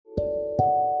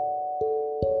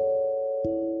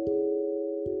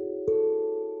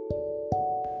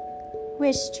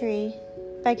Wishtree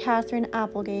by Katherine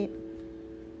Applegate.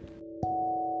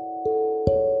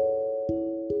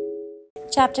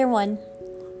 Chapter 1.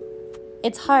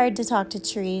 It's hard to talk to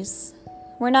trees.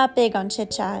 We're not big on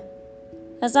chit-chat.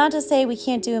 That's not to say we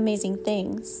can't do amazing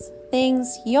things.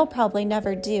 Things you'll probably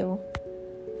never do.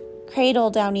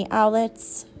 Cradle downy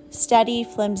owlets, steady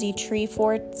flimsy tree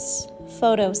forts,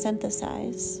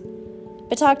 photosynthesize.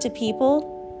 But talk to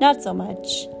people? Not so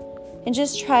much. And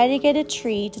just try to get a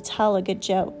tree to tell a good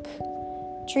joke.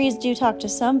 Trees do talk to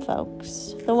some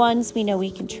folks, the ones we know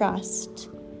we can trust.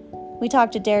 We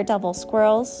talk to daredevil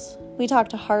squirrels. We talk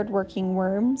to hard-working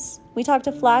worms. We talk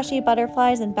to flashy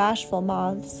butterflies and bashful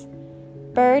moths.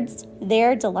 Birds,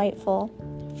 they're delightful.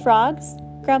 Frogs,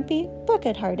 grumpy but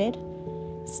good-hearted.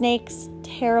 Snakes,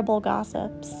 terrible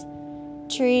gossips.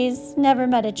 Trees, never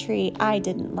met a tree I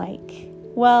didn't like.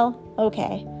 Well,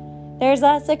 okay. There's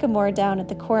that sycamore down at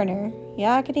the corner.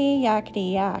 Yakety,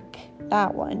 yakety, yak.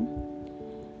 That one.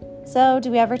 So,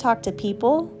 do we ever talk to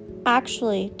people?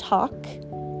 Actually talk?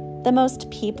 The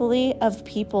most people-y of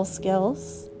people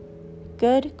skills?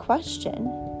 Good question.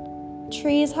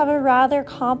 Trees have a rather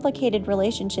complicated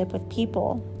relationship with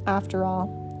people, after all.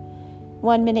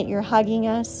 One minute you're hugging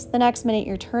us, the next minute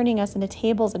you're turning us into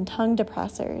tables and tongue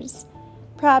depressors.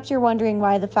 Perhaps you're wondering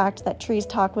why the fact that trees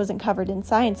talk wasn't covered in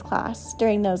science class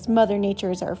during those Mother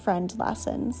Nature's our friend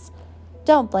lessons.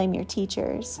 Don't blame your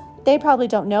teachers. They probably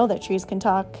don't know that trees can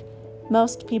talk.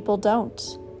 Most people don't.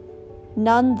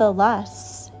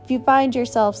 Nonetheless, if you find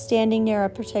yourself standing near a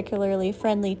particularly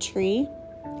friendly tree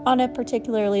on a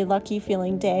particularly lucky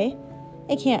feeling day,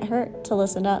 it can't hurt to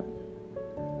listen up.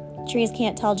 Trees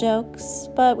can't tell jokes,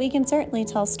 but we can certainly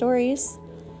tell stories.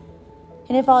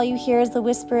 And if all you hear is the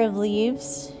whisper of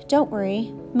leaves, don't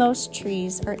worry, most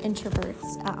trees are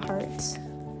introverts at heart.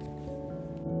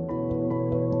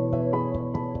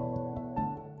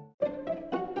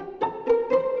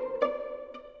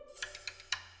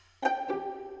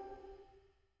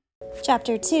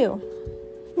 Chapter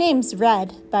 2. Name's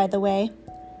Red, by the way.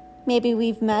 Maybe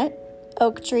we've met.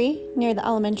 Oak tree near the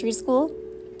elementary school.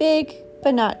 Big,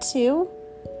 but not too.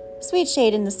 Sweet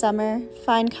shade in the summer,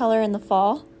 fine color in the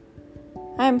fall.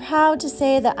 I'm proud to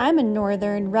say that I'm a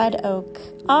northern red oak,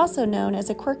 also known as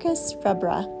a Quercus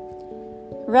rubra.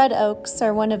 Red oaks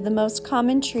are one of the most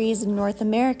common trees in North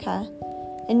America.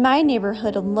 In my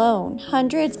neighborhood alone,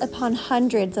 hundreds upon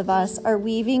hundreds of us are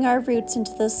weaving our roots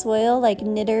into the soil like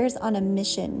knitters on a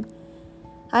mission.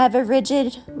 I have a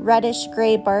rigid,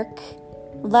 reddish-gray bark,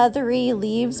 leathery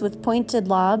leaves with pointed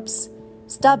lobes,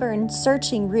 stubborn,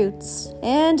 searching roots,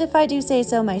 and if I do say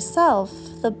so myself,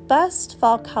 the best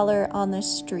fall color on the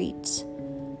street.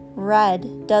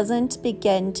 Red doesn't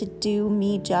begin to do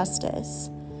me justice.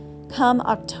 Come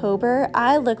October,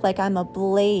 I look like I'm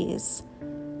ablaze.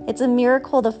 It's a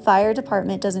miracle the fire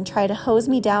department doesn't try to hose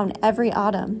me down every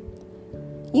autumn.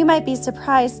 You might be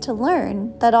surprised to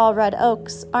learn that all red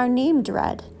oaks are named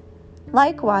red.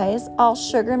 Likewise, all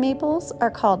sugar maples are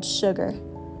called sugar.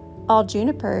 All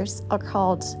junipers are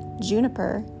called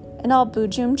juniper, and all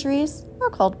boojum trees are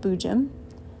called boojum.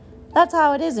 That's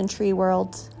how it is in tree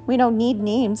world. We don't need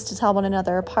names to tell one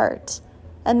another apart.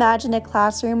 Imagine a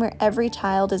classroom where every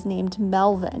child is named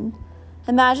Melvin.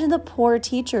 Imagine the poor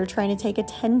teacher trying to take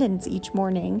attendance each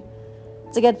morning.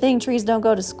 It's a good thing trees don't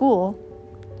go to school.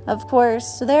 Of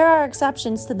course, there are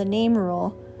exceptions to the name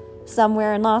rule.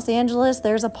 Somewhere in Los Angeles,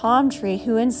 there's a palm tree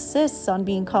who insists on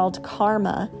being called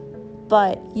Karma.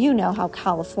 But you know how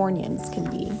Californians can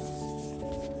be.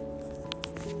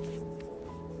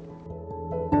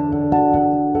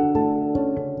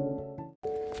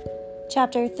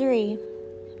 Chapter 3.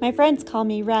 My friends call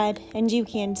me Red, and you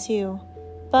can too.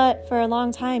 But for a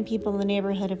long time, people in the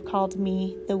neighborhood have called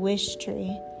me the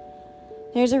Wishtree.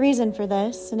 There's a reason for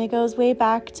this, and it goes way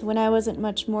back to when I wasn't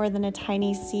much more than a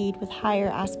tiny seed with higher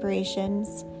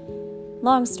aspirations.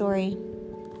 Long story.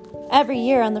 Every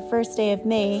year on the first day of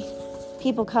May,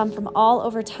 people come from all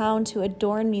over town to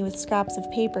adorn me with scraps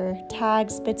of paper,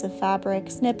 tags, bits of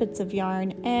fabric, snippets of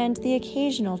yarn, and the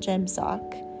occasional gem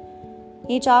sock.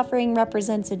 Each offering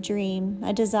represents a dream,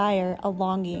 a desire, a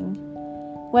longing.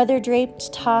 Whether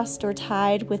draped, tossed, or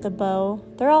tied with a bow,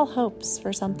 they're all hopes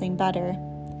for something better.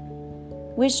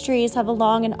 Wish trees have a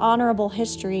long and honorable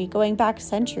history going back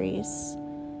centuries.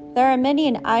 There are many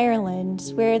in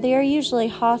Ireland where they are usually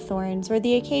hawthorns or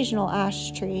the occasional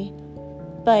ash tree.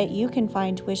 But you can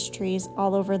find wish trees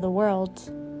all over the world.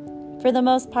 For the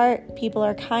most part, people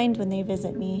are kind when they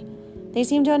visit me. They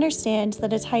seem to understand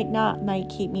that a tight knot might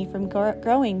keep me from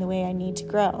growing the way I need to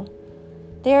grow.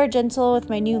 They are gentle with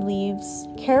my new leaves,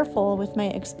 careful with my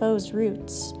exposed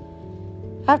roots.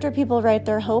 After people write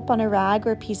their hope on a rag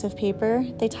or piece of paper,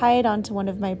 they tie it onto one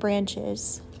of my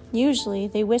branches. Usually,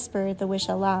 they whisper the wish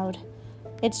aloud.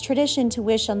 It's tradition to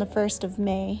wish on the 1st of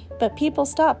May, but people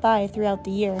stop by throughout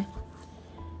the year.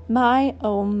 My,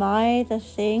 oh my, the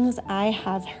things I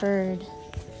have heard.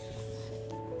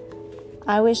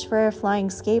 I wish for a flying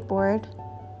skateboard.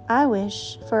 I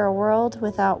wish for a world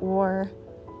without war.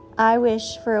 I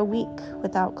wish for a week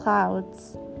without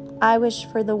clouds. I wish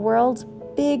for the world's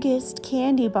biggest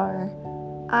candy bar.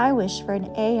 I wish for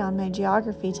an A on my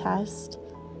geography test.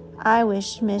 I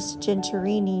wish Miss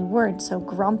Genterini weren't so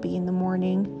grumpy in the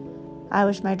morning. I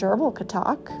wish my gerbil could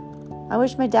talk. I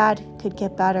wish my dad could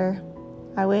get better.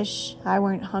 I wish I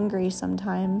weren't hungry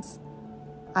sometimes.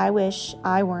 I wish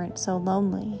I weren't so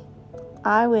lonely.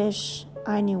 I wish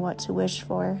I knew what to wish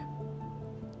for.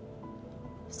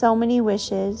 So many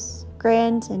wishes,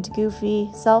 grand and goofy,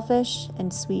 selfish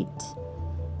and sweet.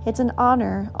 It's an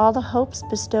honor, all the hopes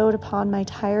bestowed upon my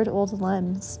tired old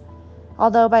limbs.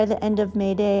 Although by the end of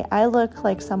May Day, I look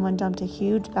like someone dumped a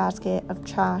huge basket of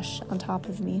trash on top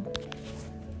of me.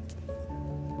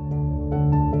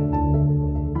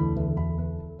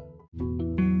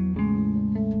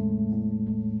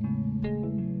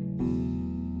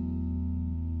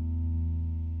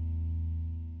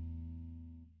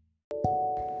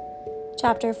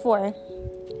 Chapter 4.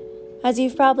 As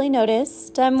you've probably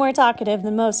noticed, I'm more talkative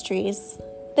than most trees.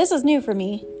 This is new for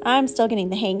me. I'm still getting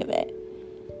the hang of it.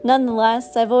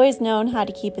 Nonetheless, I've always known how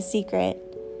to keep a secret.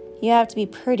 You have to be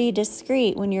pretty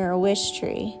discreet when you're a wish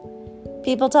tree.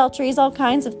 People tell trees all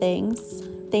kinds of things.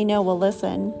 They know we'll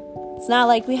listen. It's not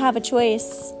like we have a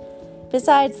choice.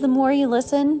 Besides, the more you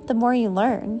listen, the more you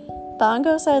learn.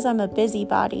 Bongo says I'm a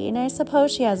busybody, and I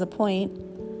suppose she has a point.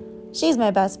 She's my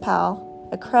best pal,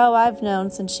 a crow I've known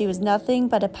since she was nothing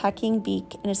but a pecking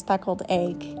beak and a speckled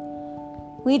egg.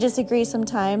 We disagree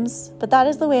sometimes, but that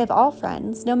is the way of all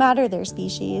friends, no matter their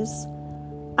species.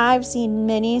 I've seen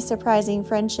many surprising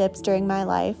friendships during my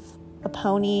life. A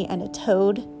pony and a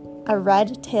toad, a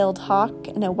red-tailed hawk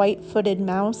and a white-footed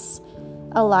mouse,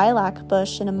 a lilac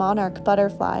bush and a monarch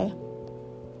butterfly.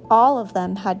 All of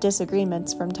them had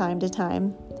disagreements from time to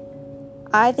time.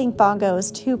 I think Bongo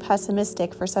is too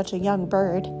pessimistic for such a young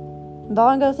bird.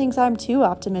 Bongo thinks I'm too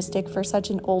optimistic for such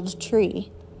an old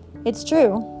tree. It's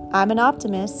true. I'm an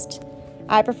optimist.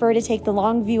 I prefer to take the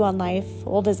long view on life.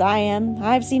 Old as I am,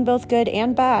 I've seen both good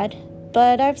and bad,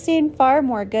 but I've seen far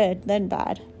more good than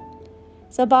bad.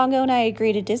 So Bongo and I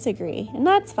agree to disagree, and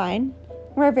that's fine.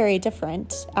 We're very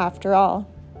different, after all.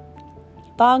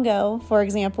 Bongo, for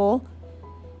example,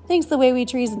 thinks the way we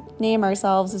trees name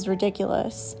ourselves is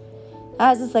ridiculous.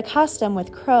 As is the custom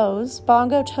with crows,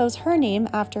 Bongo chose her name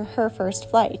after her first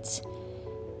flight.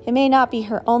 It may not be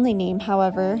her only name,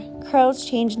 however. Crows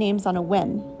change names on a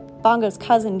whim. Bongo's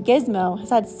cousin Gizmo has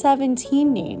had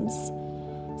 17 names.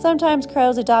 Sometimes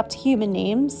crows adopt human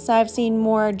names. I've seen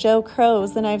more Joe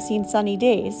Crows than I've seen sunny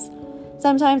days.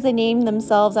 Sometimes they name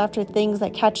themselves after things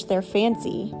that catch their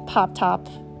fancy. Pop Top,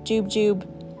 Jube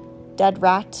Jube, Dead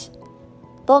Rat.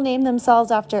 They'll name themselves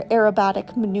after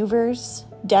aerobatic maneuvers,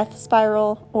 death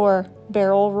spiral, or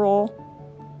barrel roll.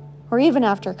 Or even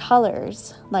after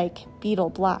colors, like beetle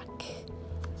black.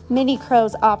 Many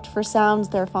crows opt for sounds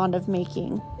they're fond of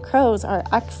making. Crows are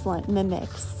excellent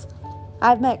mimics.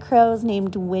 I've met crows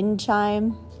named Wind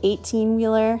Chime,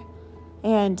 18-wheeler,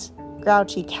 and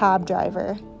Grouchy Cab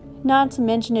Driver, not to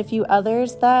mention a few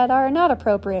others that are not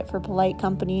appropriate for polite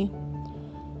company.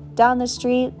 Down the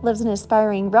street lives an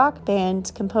aspiring rock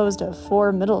band composed of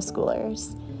 4 middle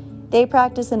schoolers. They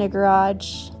practice in a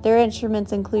garage. Their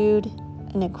instruments include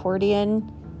an accordion,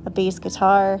 a bass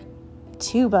guitar,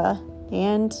 tuba,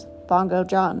 and bongo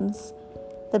drums.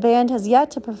 The band has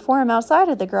yet to perform outside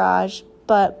of the garage,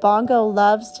 but Bongo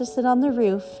loves to sit on the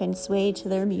roof and sway to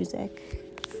their music.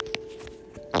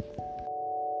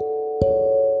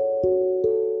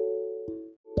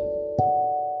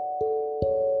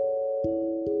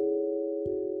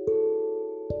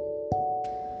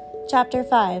 Chapter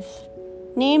 5.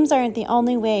 Names aren't the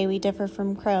only way we differ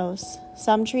from crows.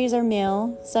 Some trees are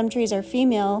male, some trees are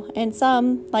female, and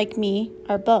some, like me,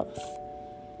 are both.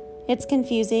 It's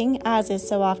confusing, as is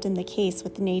so often the case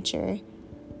with nature.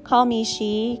 Call me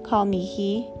she, call me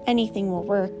he, anything will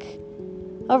work.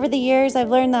 Over the years, I've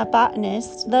learned that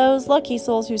botanists, those lucky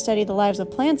souls who study the lives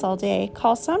of plants all day,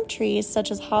 call some trees,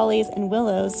 such as hollies and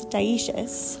willows,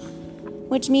 dioecious,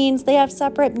 which means they have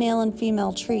separate male and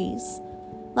female trees.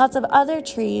 Lots of other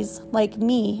trees, like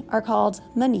me, are called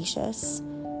monoecious.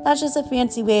 That's just a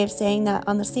fancy way of saying that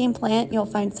on the same plant you'll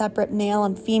find separate male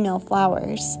and female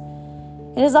flowers.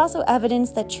 It is also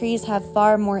evidence that trees have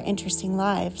far more interesting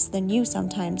lives than you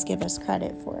sometimes give us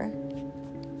credit for.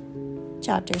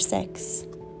 Chapter 6.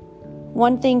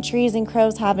 One thing trees and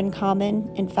crows have in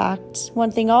common, in fact,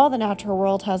 one thing all the natural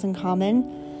world has in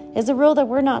common, is the rule that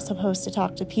we're not supposed to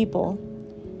talk to people.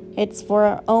 It's for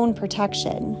our own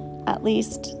protection. At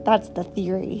least, that's the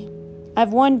theory.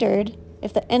 I've wondered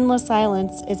if the endless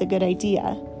silence is a good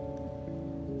idea.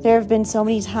 There have been so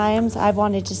many times I've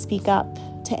wanted to speak up,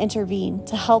 to intervene,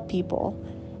 to help people.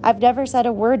 I've never said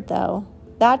a word, though.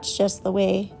 That's just the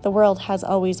way the world has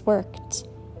always worked.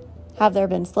 Have there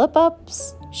been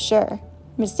slip-ups? Sure.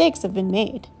 Mistakes have been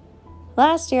made.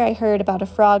 Last year I heard about a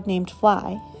frog named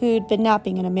Fly who'd been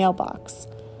napping in a mailbox.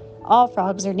 All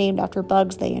frogs are named after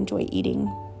bugs they enjoy eating.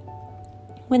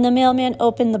 When the mailman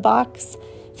opened the box,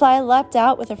 Fly leapt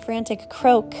out with a frantic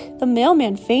croak. The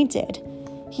mailman fainted.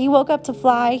 He woke up to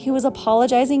Fly, who was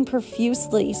apologizing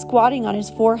profusely, squatting on his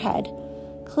forehead.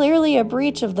 Clearly a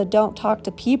breach of the don't talk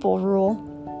to people rule.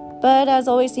 But as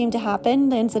always seemed to happen,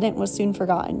 the incident was soon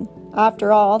forgotten.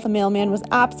 After all, the mailman was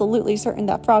absolutely certain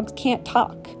that frogs can't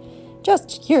talk.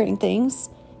 Just hearing things,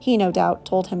 he no doubt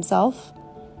told himself.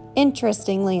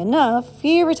 Interestingly enough,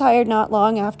 he retired not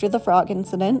long after the frog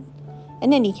incident.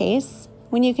 In any case,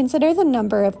 when you consider the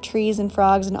number of trees and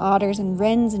frogs and otters and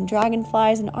wrens and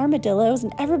dragonflies and armadillos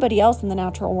and everybody else in the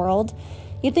natural world,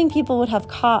 you'd think people would have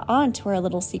caught on to our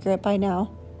little secret by now.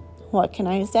 What can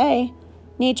I say?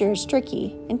 Nature is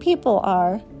tricky, and people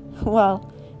are,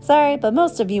 well, sorry, but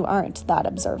most of you aren't that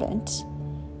observant.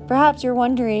 Perhaps you're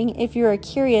wondering, if you're a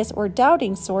curious or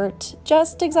doubting sort,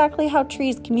 just exactly how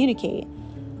trees communicate.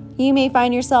 You may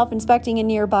find yourself inspecting a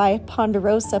nearby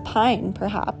ponderosa pine,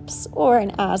 perhaps, or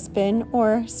an aspen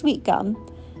or sweet gum,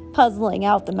 puzzling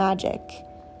out the magic.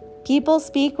 People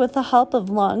speak with the help of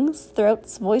lungs,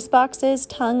 throats, voice boxes,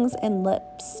 tongues, and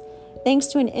lips, thanks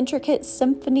to an intricate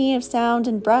symphony of sound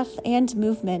and breath and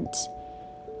movement.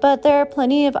 But there are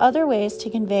plenty of other ways to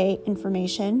convey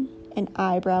information: an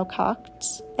eyebrow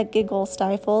cocked, a giggle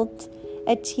stifled,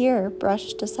 a tear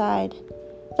brushed aside.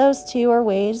 Those two are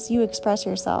ways you express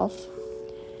yourself.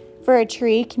 For a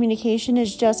tree, communication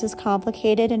is just as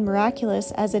complicated and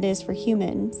miraculous as it is for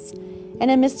humans. In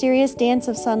a mysterious dance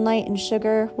of sunlight and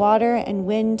sugar, water and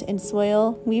wind and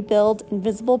soil, we build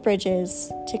invisible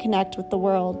bridges to connect with the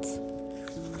world.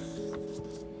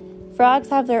 Frogs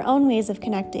have their own ways of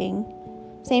connecting.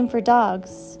 Same for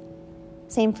dogs.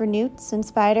 Same for newts and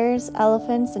spiders,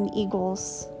 elephants and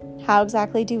eagles. How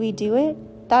exactly do we do it?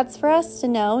 That's for us to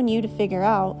know and you to figure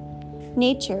out.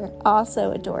 Nature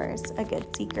also adores a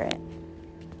good secret.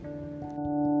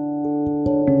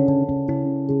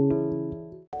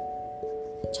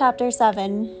 Chapter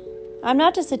 7. I'm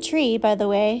not just a tree, by the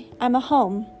way. I'm a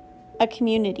home, a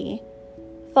community.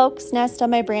 Folks nest on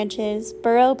my branches,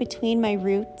 burrow between my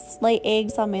roots, lay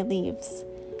eggs on my leaves.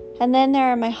 And then there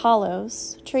are my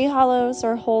hollows. Tree hollows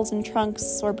or holes in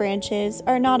trunks or branches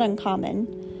are not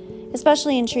uncommon,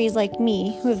 especially in trees like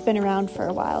me who have been around for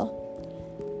a while.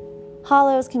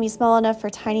 Hollows can be small enough for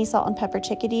tiny salt and pepper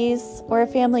chickadees or a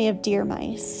family of deer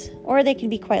mice, or they can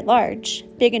be quite large,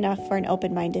 big enough for an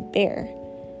open-minded bear.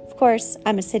 Of course,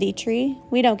 I'm a city tree.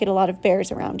 We don't get a lot of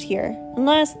bears around here,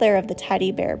 unless they're of the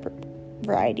teddy bear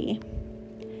variety.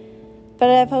 But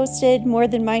I've hosted more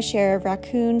than my share of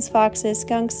raccoons, foxes,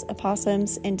 skunks,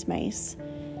 opossums, and mice.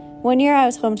 One year I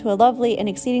was home to a lovely and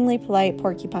exceedingly polite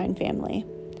porcupine family.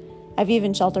 I've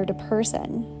even sheltered a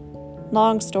person.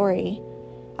 Long story.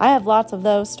 I have lots of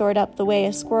those stored up the way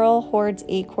a squirrel hoards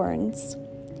acorns.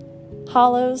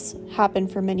 Hollows happen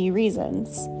for many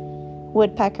reasons.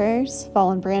 Woodpeckers,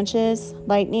 fallen branches,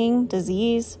 lightning,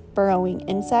 disease, burrowing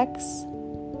insects.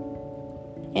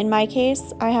 In my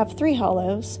case, I have 3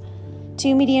 hollows.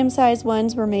 2 medium-sized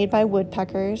ones were made by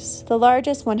woodpeckers. The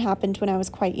largest one happened when I was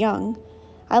quite young.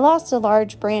 I lost a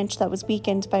large branch that was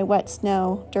weakened by wet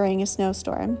snow during a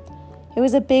snowstorm. It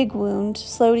was a big wound,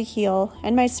 slow to heal,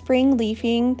 and my spring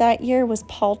leafing that year was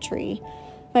paltry,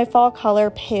 my fall color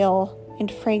pale,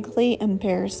 and frankly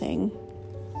embarrassing.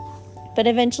 But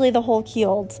eventually the hole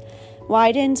healed,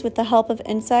 widened with the help of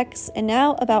insects, and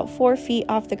now about 4 feet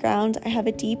off the ground I have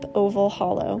a deep oval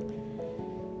hollow.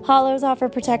 Hollows offer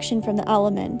protection from the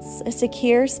elements, a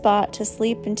secure spot to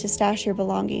sleep and to stash your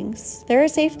belongings. They're a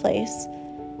safe place.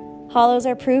 Hollows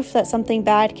are proof that something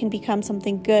bad can become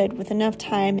something good with enough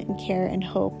time and care and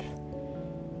hope.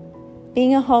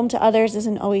 Being a home to others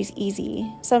isn't always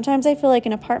easy. Sometimes I feel like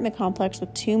an apartment complex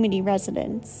with too many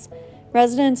residents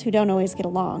who don't always get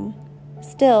along.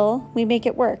 Still, we make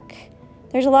it work.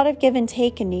 There's a lot of give and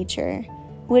take in nature.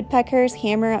 Woodpeckers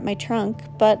hammer at my trunk,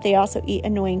 but they also eat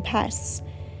annoying pests.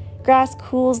 Grass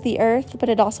cools the earth, but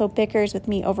it also bickers with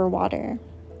me over water.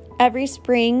 Every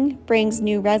spring brings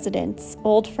new residents,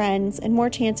 old friends, and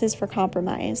more chances for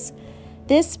compromise.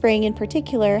 This spring in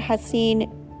particular has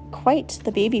seen quite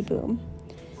the baby boom.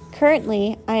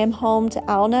 Currently, I am home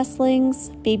to owl nestlings,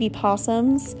 baby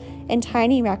possums, and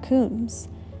tiny raccoons.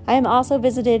 I am also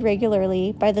visited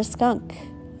regularly by the skunk,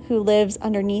 who lives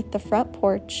underneath the front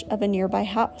porch of a nearby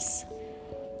house.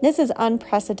 This is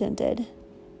unprecedented.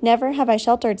 Never have I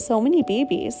sheltered so many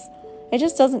babies. It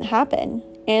just doesn't happen.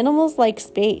 Animals like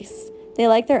space. They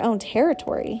like their own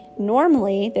territory.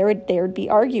 Normally, there would be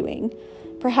arguing,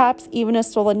 perhaps even a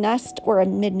stolen nest or a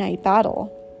midnight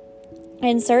battle.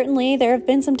 And certainly, there have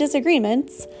been some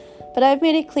disagreements, but I've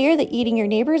made it clear that eating your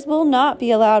neighbors will not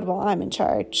be allowed while I'm in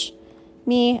charge.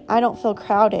 Me, I don't feel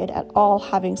crowded at all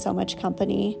having so much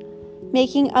company.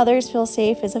 Making others feel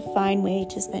safe is a fine way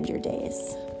to spend your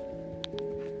days.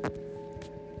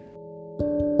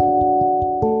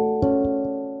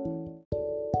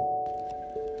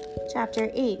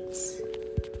 Chapter 8.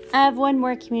 I have one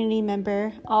more community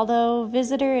member, although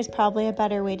visitor is probably a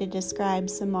better way to describe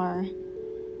Samar.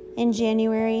 In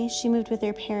January, she moved with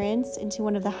her parents into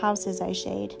one of the houses I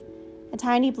shade, a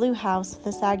tiny blue house with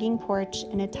a sagging porch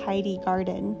and a tidy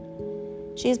garden.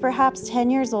 She is perhaps 10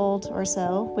 years old or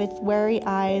so, with wary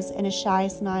eyes and a shy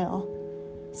smile.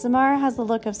 Samar has the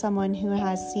look of someone who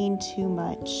has seen too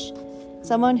much,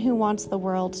 someone who wants the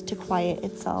world to quiet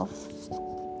itself.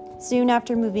 Soon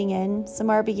after moving in,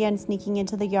 Samar began sneaking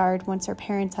into the yard once her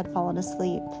parents had fallen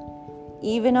asleep.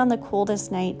 Even on the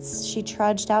coldest nights, she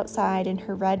trudged outside in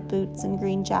her red boots and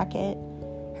green jacket.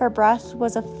 Her breath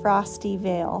was a frosty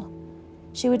veil.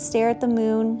 She would stare at the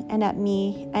moon and at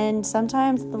me, and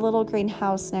sometimes the little green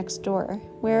house next door,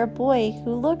 where a boy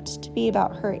who looked to be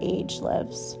about her age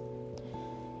lives.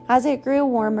 As it grew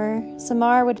warmer,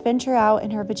 Samar would venture out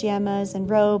in her pajamas and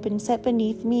robe and sit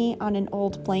beneath me on an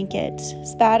old blanket,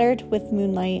 spattered with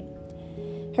moonlight.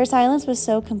 Her silence was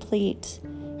so complete,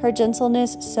 her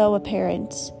gentleness so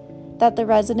apparent, that the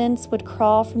residents would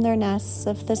crawl from their nests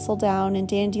of thistledown and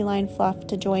dandelion fluff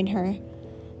to join her.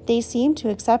 They seemed to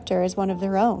accept her as one of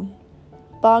their own.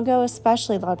 Bongo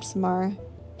especially loved Samar.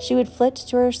 She would flit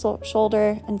to her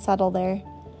shoulder and settle there.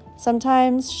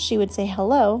 Sometimes she would say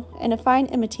hello in a fine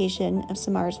imitation of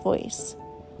Samar's voice.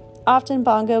 Often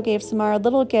Bongo gave Samar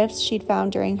little gifts she'd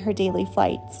found during her daily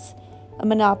flights: a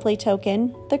Monopoly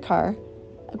token, the car,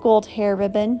 a gold hair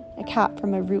ribbon, a cap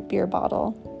from a root beer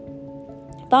bottle.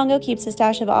 Bongo keeps a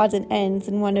stash of odds and ends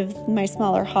in one of my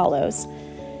smaller hollows,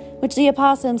 which the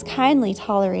opossums kindly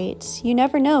tolerate. You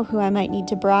never know who I might need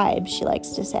to bribe, she likes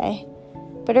to say.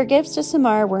 But her gifts to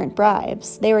Samar weren't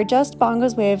bribes. They were just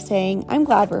Bongo's way of saying, I'm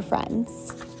glad we're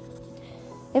friends.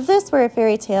 If this were a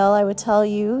fairy tale, I would tell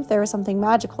you there was something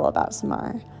magical about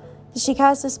Samar. She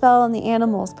cast a spell on the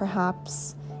animals,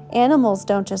 perhaps. Animals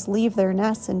don't just leave their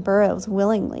nests and burrows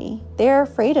willingly. They are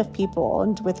afraid of people,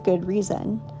 and with good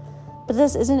reason. But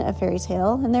this isn't a fairy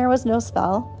tale, and there was no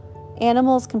spell.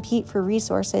 Animals compete for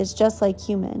resources just like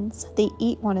humans. They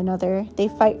eat one another. They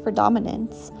fight for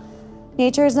dominance.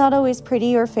 Nature is not always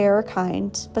pretty or fair or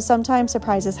kind, but sometimes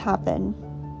surprises happen.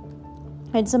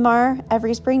 And Samar,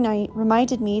 every spring night,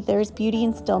 reminded me there is beauty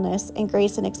in stillness and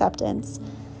grace in acceptance,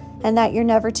 and that you're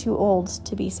never too old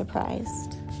to be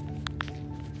surprised.